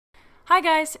Hi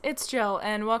guys, it's Jill,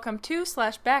 and welcome to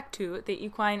 / back to the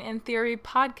Equine in Theory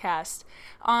podcast.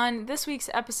 On this week's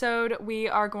episode, we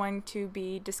are going to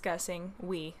be discussing,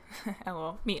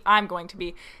 I'm going to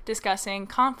be discussing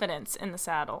confidence in the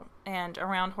saddle and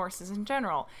around horses in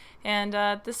general. And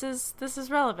this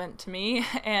is relevant to me,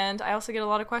 and I also get a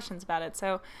lot of questions about it,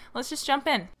 so let's just jump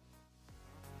in.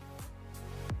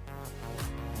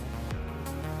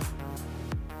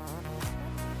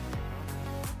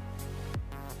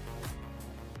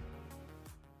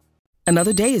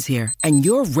 Another day is here, and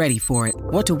you're ready for it.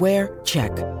 What to wear?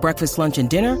 Check. Breakfast, lunch, and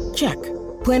dinner? Check.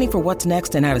 Planning for what's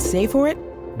next and how to save for it?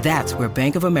 That's where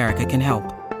Bank of America can help.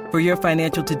 For your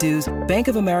financial to-dos, Bank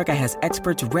of America has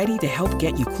experts ready to help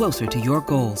get you closer to your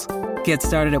goals. Get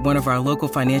started at one of our local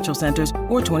financial centers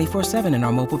or 24/7 in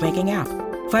our mobile banking app.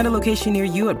 Find a location near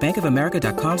you at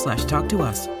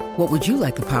bankofamerica.com/talktous. What would you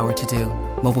like the power to do?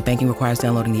 Mobile banking requires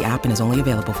downloading the app and is only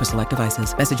available for select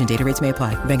devices. Message and data rates may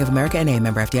apply. Bank of America N.A.,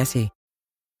 member FDIC.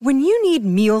 When you need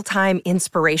mealtime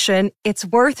inspiration, it's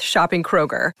worth shopping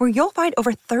Kroger, where you'll find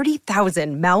over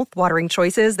 30,000 mouth-watering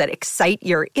choices that excite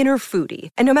your inner foodie.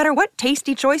 And no matter what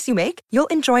tasty choice you make, you'll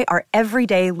enjoy our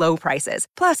everyday low prices,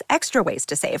 plus extra ways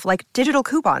to save, like digital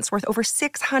coupons worth over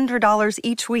 $600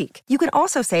 each week. You can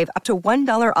also save up to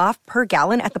 $1 off per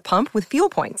gallon at the pump with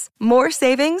fuel points. More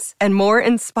savings and more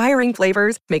inspiring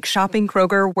flavors make shopping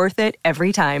Kroger worth it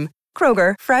every time.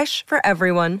 Kroger, fresh for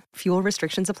everyone. Fuel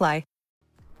restrictions apply.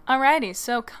 Alrighty,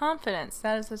 so confidence,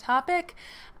 that is the topic.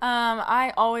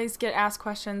 I always get asked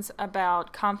questions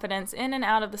about confidence in and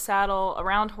out of the saddle,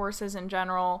 around horses in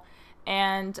general,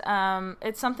 and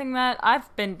it's something that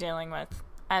I've been dealing with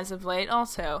as of late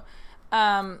also.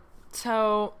 Let's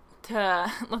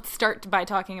start by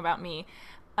talking about me.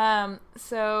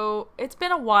 So it's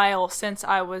been a while since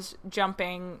I was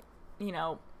jumping,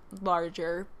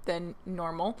 larger than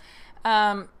normal,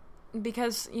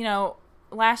 because,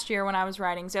 last year when I was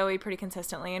riding Zoe pretty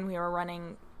consistently and we were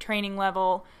running training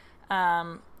level,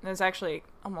 it was actually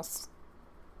almost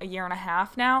a year and a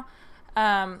half now,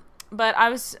 but I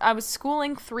was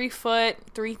schooling 3 foot,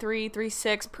 3.3,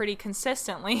 3.6 pretty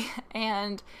consistently,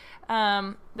 and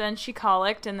then she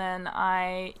colicked, and then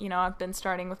I've been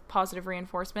starting with positive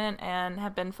reinforcement and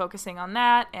have been focusing on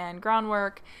that and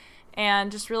groundwork,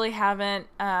 and just really haven't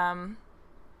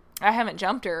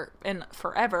jumped her in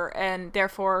forever, and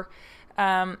therefore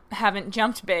haven't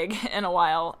jumped big in a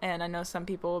while. And I know some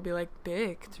people will be like,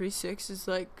 big 3.6 is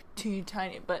like teeny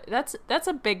tiny, but that's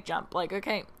a big jump. Like,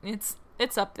 okay, it's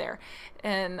up there,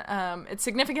 and it's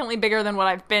significantly bigger than what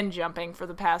I've been jumping for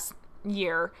the past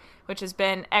year, which has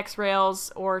been X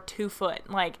rails or 2 foot,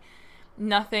 like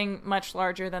nothing much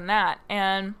larger than that.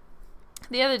 And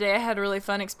the other day I had a really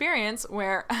fun experience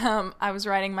where I was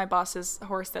riding my boss's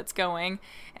horse that's going,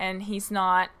 and he's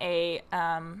not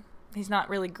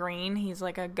really green. He's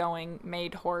like a going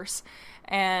made horse.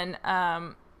 And,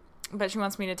 but she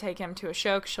wants me to take him to a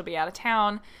show because she'll be out of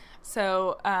town.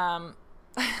 So,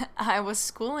 I was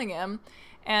schooling him,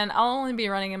 and I'll only be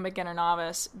running him beginner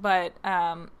novice, but,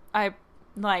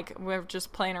 we're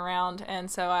just playing around. And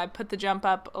so I put the jump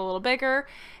up a little bigger,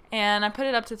 and I put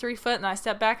it up to 3 foot, and I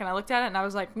stepped back and I looked at it and I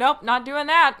was like, nope, not doing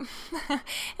that.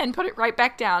 And put it right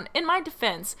back down. In my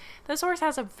defense, this horse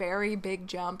has a very big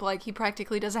jump. Like, he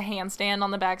practically does a handstand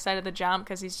on the backside of the jump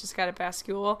because he's just got a fast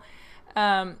school.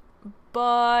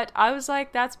 But I was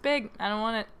like, that's big. I don't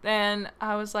want it. And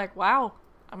I was like, wow,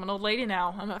 I'm an old lady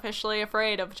now. I'm officially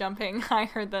afraid of jumping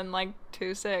higher than like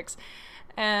 2.6.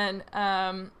 And,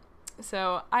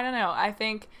 so I don't know. I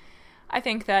think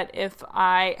that if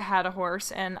I had a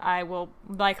horse, and I will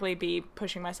likely be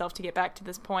pushing myself to get back to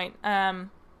this point,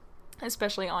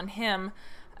 especially on him,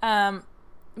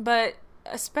 but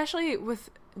especially with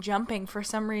jumping, for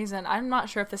some reason, I'm not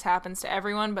sure if this happens to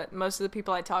everyone, but most of the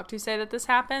people I talk to say that this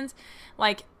happens.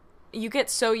 Like, you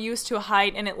get so used to a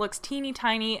height and it looks teeny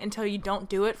tiny until you don't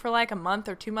do it for like a month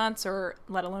or 2 months, or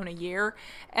let alone a year,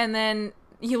 and then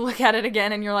you look at it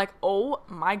again and you're like, oh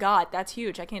my God, that's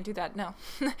huge. I can't do that. No.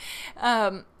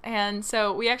 And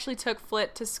so we actually took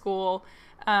Flit to school,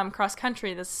 cross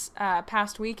country this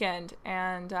past weekend.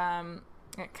 And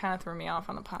it kind of threw me off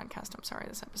on the podcast. I'm sorry,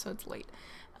 this episode's late.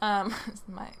 My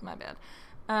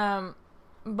bad.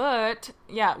 But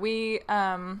yeah,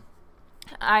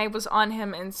 I was on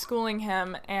him and schooling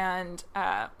him, and,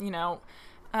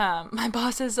 my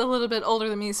boss is a little bit older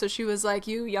than me, so she was like,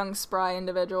 you young spry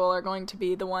individual are going to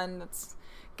be the one that's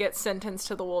gets sentenced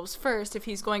to the wolves first. If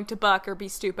he's going to buck or be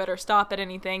stupid or stop at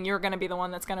anything, you're going to be the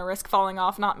one that's going to risk falling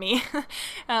off, not me.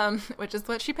 Which is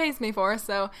what she pays me for,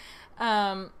 so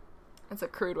it's a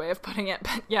crude way of putting it,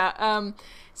 but yeah.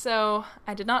 So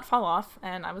I did not fall off,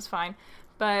 and I was fine.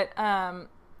 But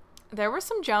there were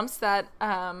some jumps that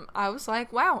I was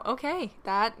like, wow, okay,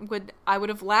 I would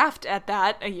have laughed at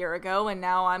that a year ago, and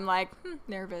now I'm like,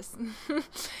 nervous.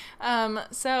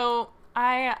 So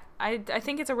I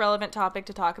think it's a relevant topic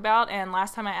to talk about, and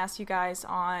last time I asked you guys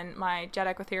on my Jet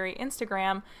Equa Theory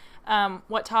Instagram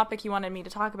what topic you wanted me to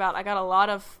talk about, I got a lot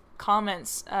of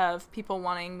comments of people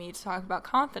wanting me to talk about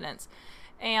confidence,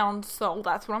 and so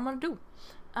that's what I'm going to do.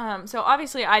 So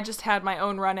obviously I just had my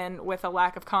own run-in with a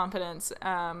lack of confidence,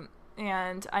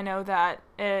 and I know that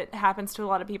it happens to a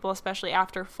lot of people, especially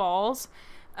after falls.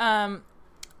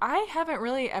 I haven't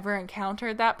really ever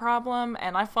encountered that problem,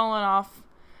 and I fell off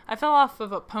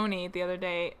of a pony the other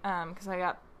day, because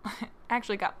I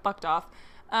actually got bucked off,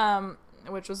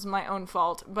 which was my own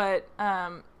fault, but,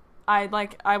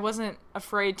 I wasn't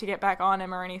afraid to get back on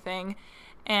him or anything,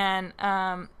 and,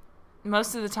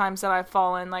 most of the times that I've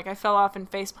fallen, I fell off and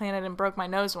face planted and broke my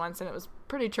nose once, and it was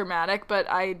pretty traumatic, but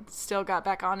I still got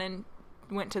back on and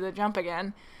went to the jump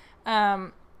again.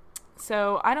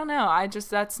 So I don't know.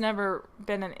 That's never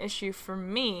been an issue for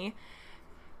me,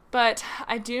 but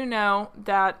I do know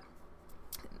that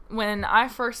when I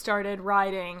first started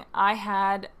riding, I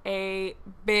had a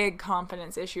big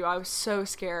confidence issue. I was so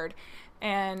scared,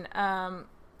 and,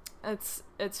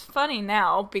 it's funny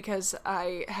now because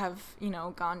I have,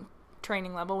 gone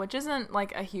training level, which isn't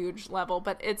a huge level,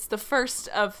 but it's the first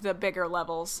of the bigger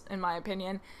levels in my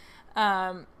opinion,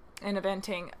 in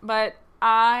eventing. But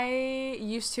I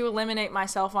used to eliminate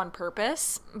myself on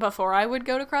purpose before I would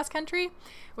go to cross country,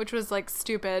 which was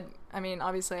stupid. I mean,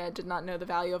 obviously I did not know the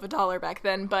value of $1 back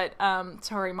then, but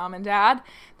sorry mom and dad,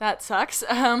 that sucks.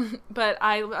 But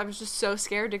I was just so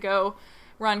scared to go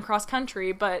run cross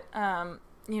country, but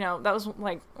that was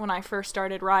when I first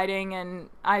started riding, and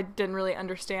I didn't really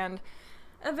understand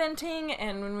eventing,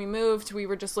 and when we moved, we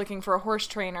were just looking for a horse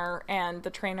trainer, and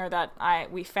the trainer that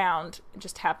we found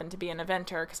just happened to be an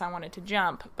eventer because I wanted to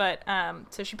jump, but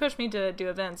so she pushed me to do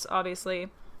events, obviously,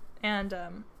 and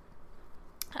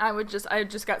I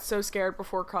just got so scared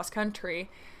before cross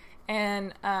country,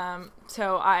 and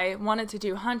so I wanted to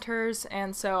do hunters,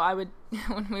 and so I would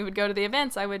when we would go to the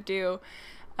events, I would do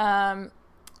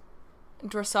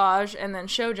dressage and then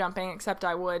show jumping, except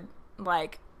I would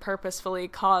purposefully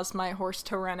cause my horse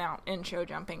to run out in show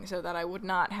jumping so that I would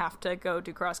not have to go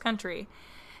do cross country.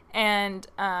 And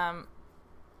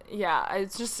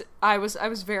it's just I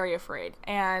was very afraid,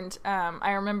 and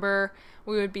I remember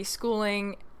we would be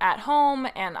schooling at home,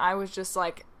 and I was just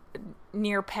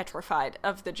near petrified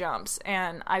of the jumps,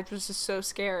 and I was just so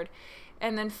scared.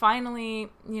 And then finally,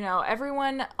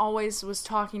 everyone always was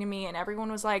talking to me, and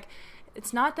everyone was like,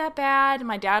 it's not that bad.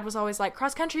 My dad was always like,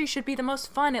 cross country should be the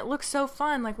most fun. It looks so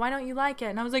fun. Why don't you like it?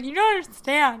 And I was like, you don't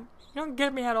understand. You don't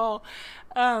get me at all.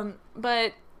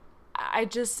 But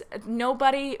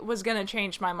nobody was going to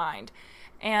change my mind.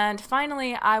 And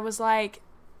finally I was like,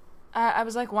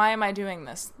 why am I doing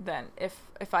this then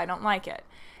if I don't like it?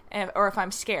 Or if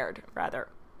I'm scared, rather.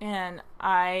 And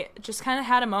I just kind of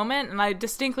had a moment, and I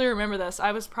distinctly remember this.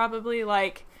 I was probably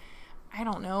I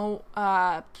don't know,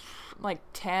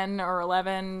 10 or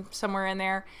 11, somewhere in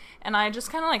there. And I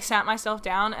just kind of sat myself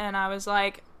down, and I was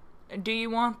like, do you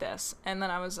want this? And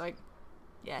then I was like,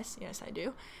 yes, I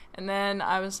do. And then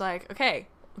I was like, okay,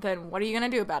 then what are you going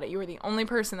to do about it? You are the only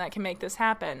person that can make this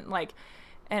happen.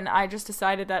 And I just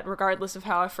decided that regardless of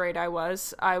how afraid I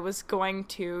was going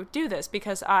to do this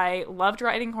because I loved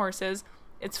riding horses.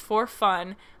 It's for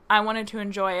fun. I wanted to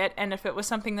enjoy it. And if it was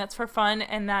something that's for fun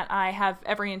and that I have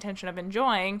every intention of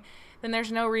enjoying, then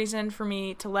there's no reason for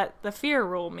me to let the fear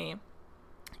rule me.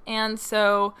 And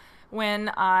so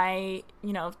when I,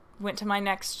 went to my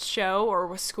next show or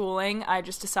was schooling, I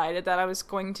just decided that I was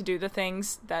going to do the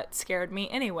things that scared me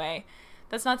anyway.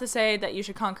 That's not to say that you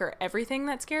should conquer everything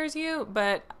that scares you,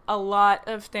 but a lot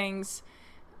of things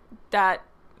that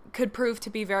could prove to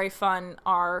be very fun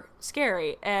are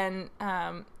scary. And,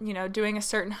 doing a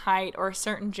certain height or a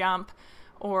certain jump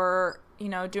or,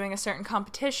 doing a certain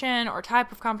competition or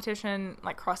type of competition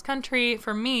like cross country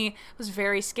for me was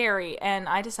very scary. And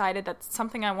I decided that's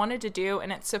something I wanted to do,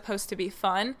 and it's supposed to be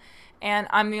fun, and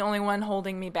I'm the only one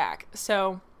holding me back.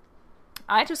 So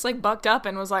I just bucked up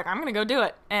and was like, I'm going to go do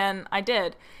it. And I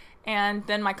did. And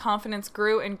then my confidence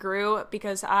grew and grew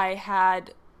because I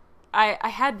had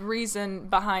reason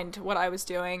behind what I was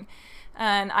doing,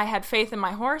 and I had faith in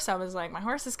my horse. I was like, my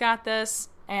horse has got this,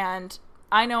 and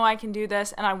I know I can do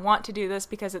this, and I want to do this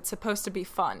because it's supposed to be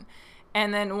fun.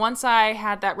 And then once I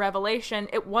had that revelation,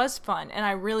 it was fun, and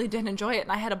I really did enjoy it,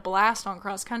 and I had a blast on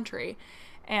cross country,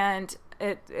 and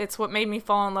it's what made me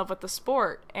fall in love with the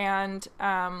sport. And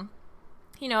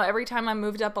every time I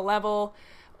moved up a level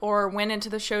or went into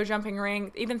the show jumping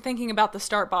ring. Even thinking about the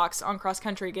start box on cross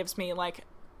country gives me like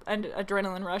an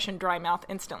adrenaline rush and dry mouth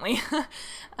instantly.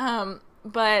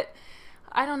 But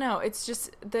I don't know. It's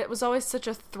just that it was always such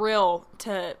a thrill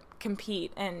to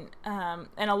compete, and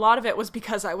a lot of it was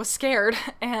because I was scared.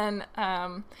 And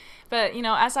but you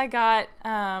know, as I got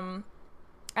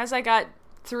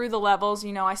through the levels,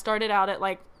 you know, I started out at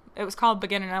like, it was called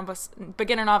beginner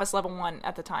novice level 1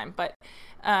 at the time, but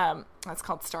that's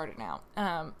called starter now.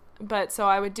 But so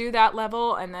I would do that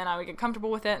level, and then I would get comfortable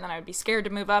with it, and then I would be scared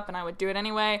to move up, and I would do it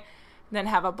anyway, then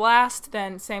have a blast,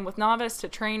 then same with novice to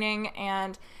training,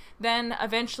 and then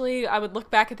eventually I would look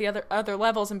back at the other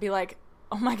levels and be like,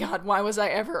 oh my God, why was I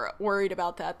ever worried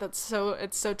about that? It's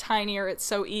so tiny, or it's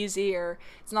so easy, or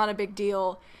it's not a big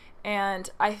deal. And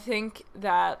I think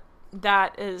that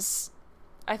goes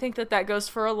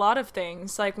for a lot of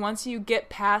things. Like, once you get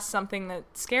past something that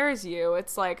scares you,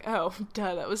 it's like, oh,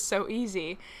 duh, that was so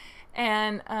easy.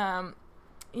 And,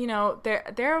 you know,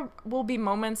 there will be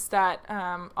moments that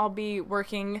I'll be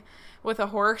working with a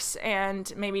horse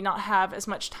and maybe not have as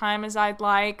much time as I'd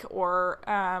like, or,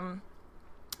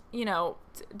 you know,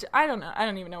 I don't know. I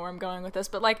don't even know where I'm going with this,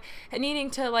 but like needing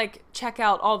to like check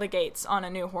out all the gaits on a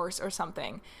new horse or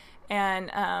something.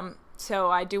 And,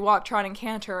 so I do walk, trot, and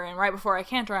canter, and right before I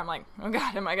canter, I'm like, oh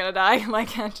God, am I gonna die? Like,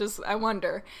 I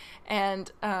wonder.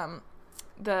 And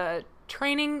the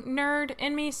training nerd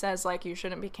in me says, like, you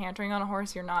shouldn't be cantering on a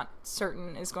horse you're not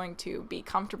certain is going to be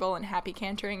comfortable and happy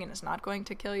cantering and is not going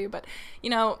to kill you. But, you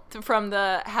know, from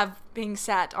being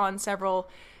sat on several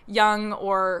young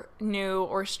or new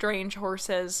or strange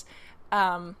horses,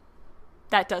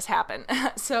 that does happen.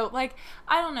 So, like,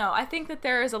 I don't know. I think that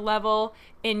there is a level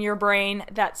in your brain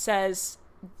that says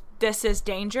this is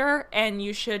danger and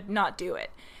you should not do it.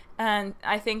 And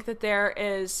I think that there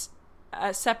is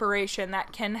a separation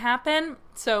that can happen.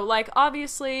 So, like,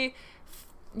 obviously,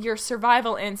 your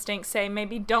survival instincts say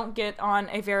maybe don't get on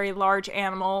a very large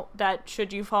animal that,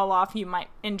 should you fall off, you might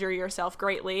injure yourself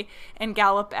greatly, and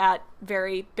gallop at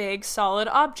very big, solid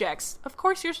objects. Of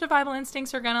course, your survival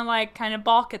instincts are gonna, like, kind of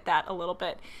balk at that a little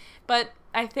bit. But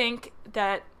I think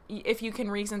that if you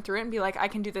can reason through it and be like, I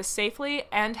can do this safely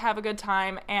and have a good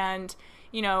time, and,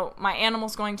 you know, my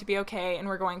animal's going to be okay and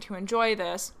we're going to enjoy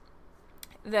this,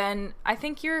 then I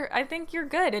think you're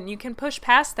good, and you can push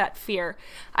past that fear.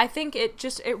 I think it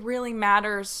really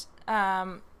matters.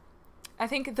 I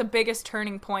think the biggest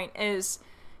turning point is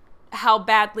how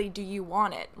badly do you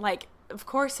want it? Like, of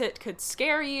course it could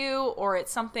scare you, or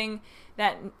it's something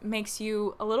that makes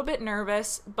you a little bit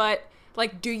nervous, but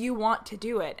like, do you want to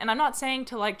do it? And I'm not saying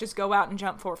to like just go out and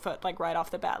jump 4 foot like right off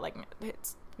the bat. Like,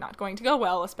 it's not going to go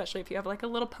well, especially if you have like a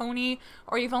little pony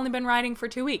or you've only been riding for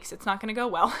 2 weeks. It's not going to go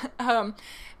well.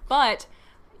 But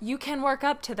you can work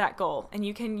up to that goal, and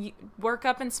you can work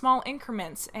up in small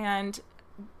increments and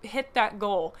hit that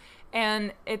goal.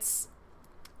 And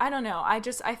I don't know. I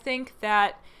think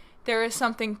that there is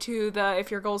something to if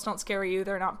your goals don't scare you,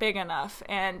 they're not big enough.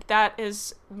 And that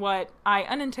is what I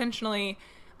unintentionally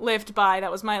lived by.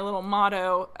 That was my little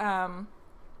motto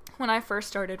when I first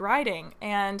started riding.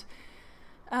 And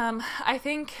I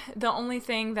think the only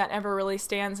thing that ever really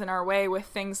stands in our way with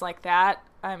things like that,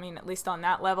 I mean, at least on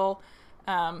that level,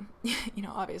 you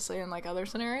know, obviously in like other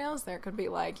scenarios, there could be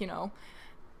like, you know,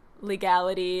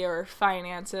 legality or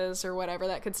finances or whatever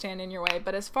that could stand in your way.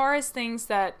 But as far as things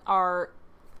that are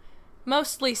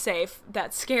mostly safe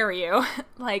that scare you,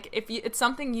 like if it's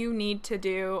something you need to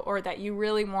do or that you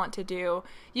really want to do,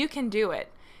 you can do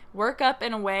it. Work up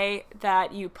in a way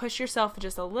that you push yourself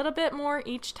just a little bit more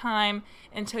each time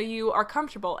until you are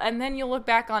comfortable. And then you'll look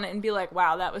back on it and be like,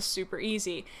 wow, that was super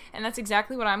easy. And that's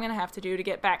exactly what I'm going to have to do to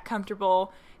get back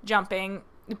comfortable jumping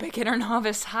beginner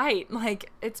novice height. Like,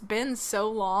 it's been so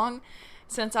long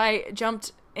since I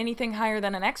jumped anything higher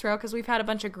than an X-Rail because we've had a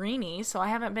bunch of greenies, so I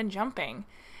haven't been jumping.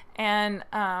 And,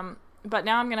 but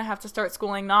now I'm going to have to start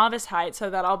schooling novice height so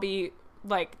that I'll be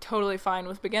like totally fine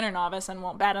with beginner novice and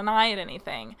won't bat an eye at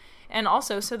anything. And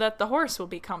also so that the horse will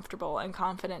be comfortable and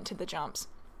confident to the jumps.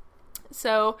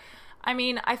 So, I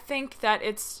mean, I think that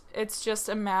it's just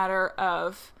a matter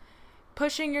of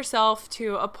pushing yourself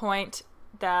to a point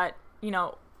that, you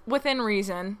know, within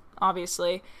reason,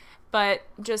 obviously, but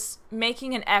just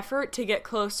making an effort to get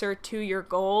closer to your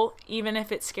goal, even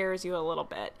if it scares you a little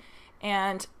bit.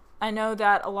 And I know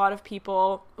that a lot of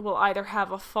people will either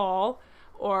have a fall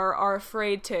or are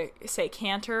afraid to, say,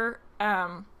 canter.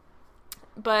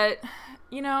 But,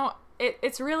 you know,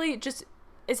 it's really just,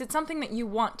 is it something that you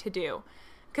want to do?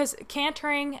 Because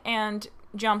cantering and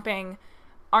jumping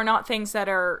are not things that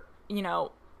are, you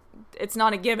know, it's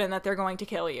not a given that they're going to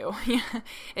kill you.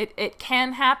 It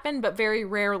can happen, but very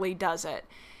rarely does it.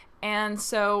 And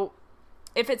so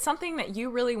if it's something that you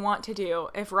really want to do,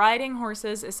 if riding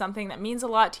horses is something that means a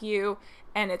lot to you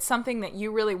and it's something that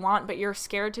you really want, but you're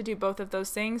scared to do both of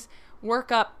those things,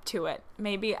 work up to it.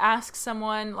 Maybe ask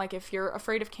someone, like if you're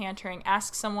afraid of cantering,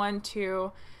 ask someone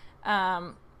to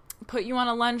put you on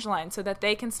a lunge line so that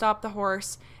they can stop the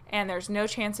horse and there's no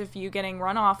chance of you getting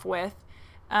run off with.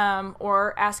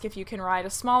 Or ask if you can ride a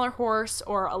smaller horse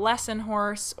or a lesson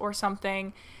horse or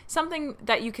something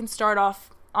that you can start off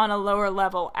on a lower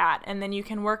level at, and then you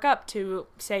can work up to,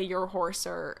 say, your horse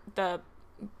or the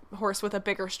horse with a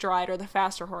bigger stride or the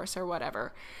faster horse or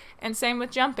whatever. And same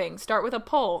with jumping. Start with a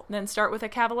pole, then start with a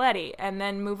cavaletti, and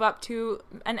then move up to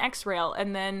an X-rail,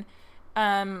 and then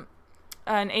an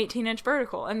 18-inch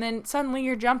vertical, and then suddenly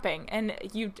you're jumping, and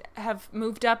you have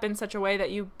moved up in such a way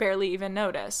that you barely even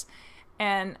notice.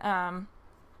 And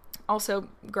also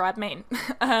grab mane.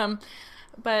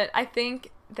 But I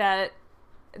think that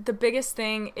the biggest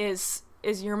thing is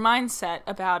your mindset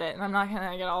about it. And I'm not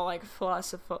going to get all like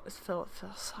philosophical,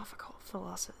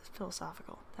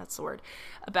 that's the word,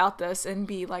 about this and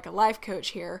be like a life coach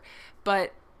here.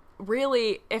 But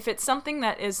really, if it's something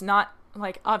that is not,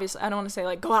 like, obviously, I don't want to say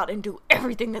like go out and do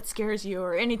everything that scares you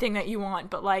or anything that you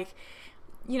want, but like,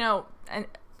 you know, and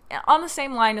on the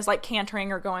same line as like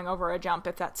cantering or going over a jump,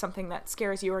 if that's something that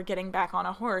scares you, or getting back on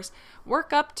a horse,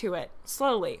 work up to it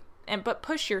slowly, but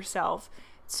push yourself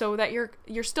so that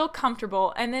you're still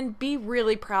comfortable, and then be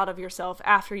really proud of yourself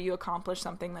after you accomplish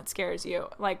something that scares you.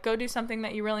 Like, go do something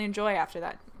that you really enjoy after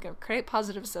that. Go create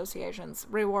positive associations,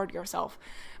 reward yourself.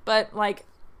 But like,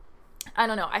 I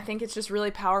don't know, I think it's just really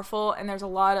powerful, and there's a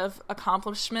lot of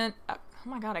accomplishment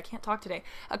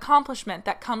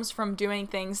that comes from doing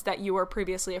things that you were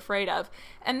previously afraid of.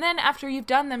 And then after you've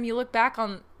done them, you look back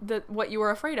on what you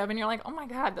were afraid of, and you're like, oh my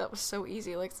God, that was so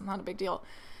easy. Like, it's not a big deal.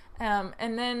 And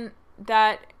then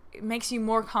that makes you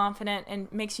more confident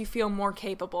and makes you feel more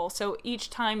capable. So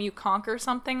each time you conquer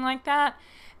something like that,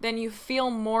 then you feel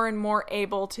more and more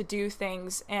able to do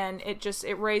things, and it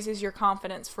raises your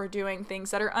confidence for doing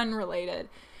things that are unrelated.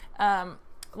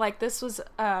 Like, this was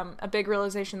a big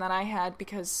realization that I had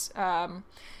because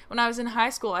when I was in high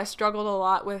school, I struggled a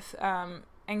lot with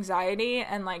anxiety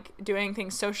and like doing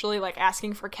things socially, like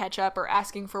asking for ketchup or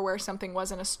asking for where something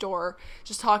was in a store,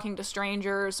 just talking to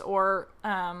strangers, or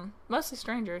mostly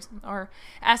strangers, or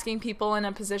asking people in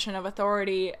a position of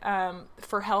authority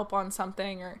for help on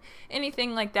something or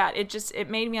anything like that. It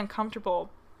made me uncomfortable.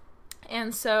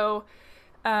 And so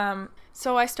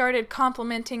I started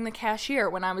complimenting the cashier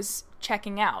when I was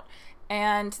checking out.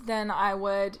 And then I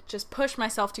would just push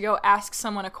myself to go ask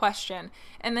someone a question.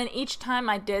 And then each time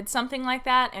I did something like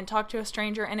that and talked to a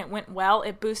stranger and it went well,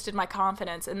 it boosted my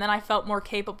confidence. And then I felt more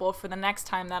capable for the next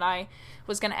time that I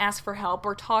was going to ask for help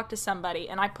or talk to somebody.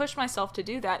 And I push myself to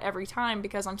do that every time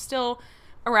because I'm still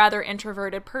a rather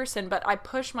introverted person, but I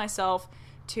push myself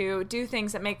to do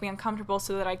things that make me uncomfortable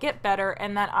so that I get better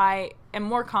and that I am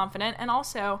more confident. And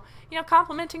also, you know,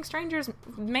 complimenting strangers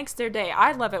makes their day.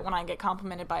 I love it when I get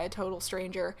complimented by a total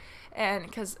stranger, and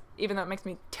because even though it makes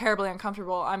me terribly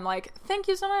uncomfortable, I'm like, thank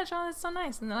you so much, oh, that's so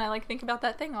nice. And then I like think about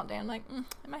that thing all day. I'm like,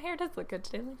 my hair does look good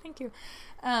today, like, thank you.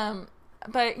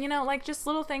 But you know, like, just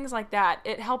little things like that,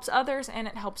 it helps others and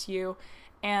it helps you,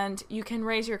 and you can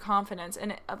raise your confidence.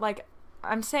 And like,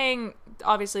 I'm saying,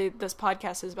 obviously this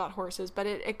podcast is about horses, but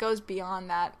it goes beyond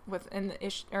that in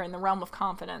the realm of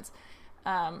confidence.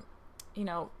 You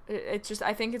know,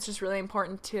 I think it's just really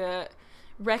important to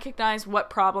recognize what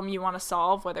problem you want to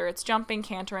solve, whether it's jumping,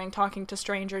 cantering, talking to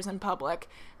strangers in public,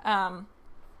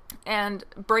 and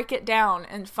break it down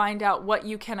and find out what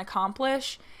you can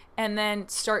accomplish, and then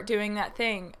start doing that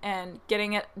thing and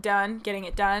getting it done,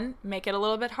 make it a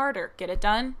little bit harder, get it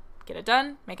done,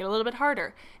 make it a little bit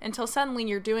harder, until suddenly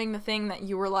you're doing the thing that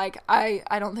you were like, I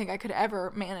don't think I could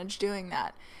ever manage doing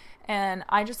that. And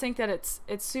I just think that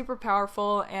it's super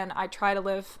powerful, and I try to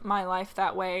live my life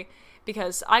that way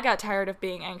because I got tired of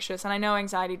being anxious, and I know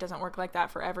anxiety doesn't work like that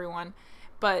for everyone,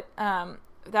 but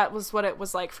that was what it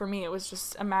was like for me. It was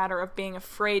just a matter of being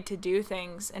afraid to do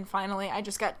things, and finally I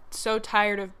just got so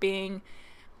tired of being,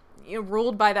 you know,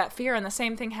 ruled by that fear. And the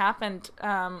same thing happened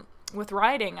with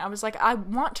riding. I was like, I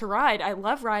want to ride. I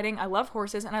love riding. I love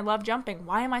horses, and I love jumping.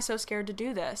 Why am I so scared to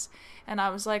do this? And I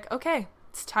was like, okay,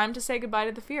 it's time to say goodbye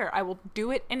to the fear. I will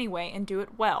do it anyway and do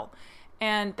it well.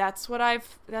 And that's what I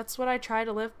try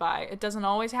to live by. It doesn't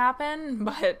always happen,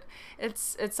 but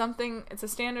it's a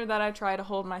standard that I try to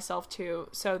hold myself to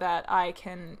so that I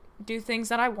can do things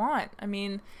that I want. I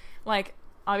mean, like,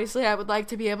 obviously I would like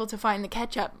to be able to find the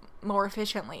ketchup more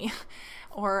efficiently.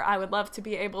 Or I would love to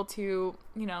be able to,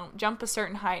 jump a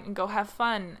certain height and go have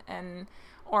fun,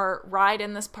 or ride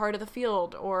in this part of the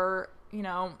field, or,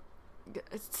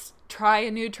 try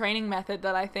a new training method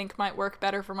that I think might work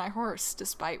better for my horse,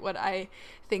 despite what I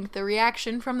think the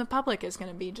reaction from the public is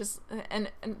going to be.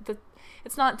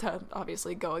 It's not to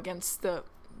obviously go against the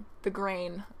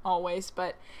grain always,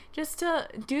 but just to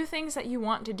do things that you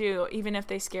want to do, even if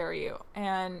they scare you.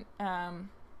 And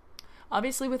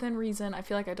obviously within reason. I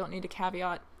feel like I don't need to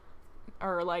caveat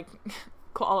or like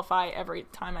qualify every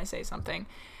time I say something,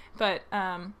 but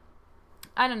I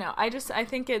don't know. I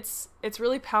think it's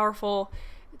really powerful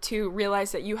to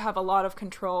realize that you have a lot of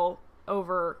control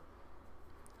over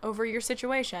your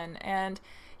situation, and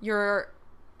you're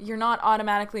not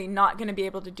automatically not going to be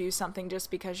able to do something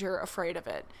just because you're afraid of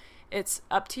it. It's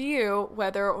up to you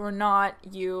whether or not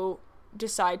you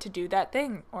decide to do that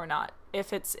thing or not.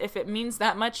 If it means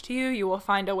that much to you, you will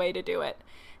find a way to do it.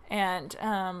 And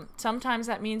sometimes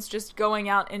that means just going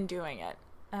out and doing it.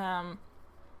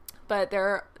 But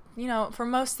there, for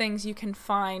most things, you can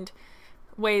find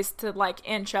ways to like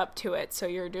inch up to it. So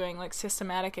you're doing like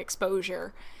systematic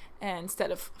exposure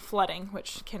instead of flooding,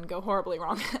 which can go horribly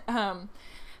wrong.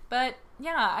 But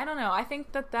yeah, I don't know. I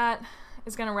think that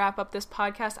is going to wrap up this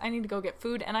podcast. I need to go get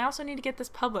food, and I also need to get this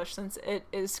published since it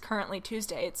is currently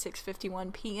Tuesday at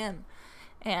 6:51 p.m.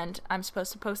 And I'm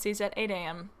supposed to post these at 8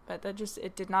 a.m., but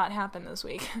it did not happen this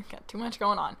week. Got too much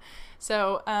going on.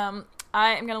 So I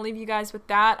am going to leave you guys with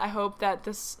that. I hope that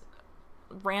this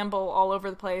ramble all over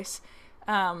the place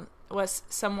was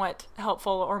somewhat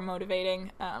helpful or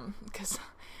motivating, because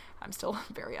I'm still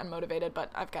very unmotivated,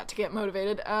 but I've got to get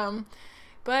motivated.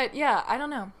 But yeah, I don't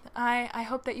know. I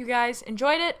hope that you guys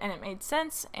enjoyed it and it made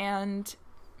sense, and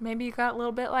maybe you got a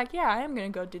little bit like, yeah, I am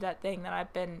going to go do that thing that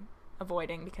I've been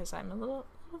avoiding because I'm a little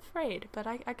afraid, but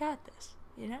I got this,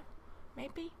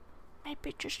 Maybe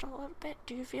just a little bit.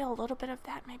 Do you feel a little bit of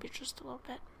that? Maybe just a little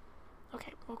bit.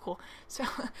 Okay, well, cool. So,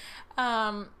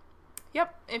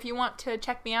 yep, if you want to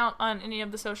check me out on any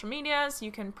of the social medias,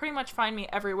 you can pretty much find me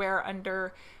everywhere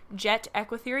under Jet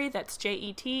Equitheory. That's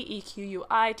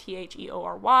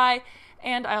JETEQUITHEORY.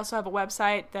 And I also have a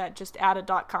website that just added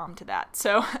 .com to that.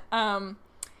 So,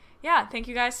 yeah, thank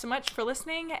you guys so much for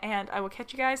listening, and I will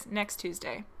catch you guys next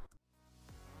Tuesday.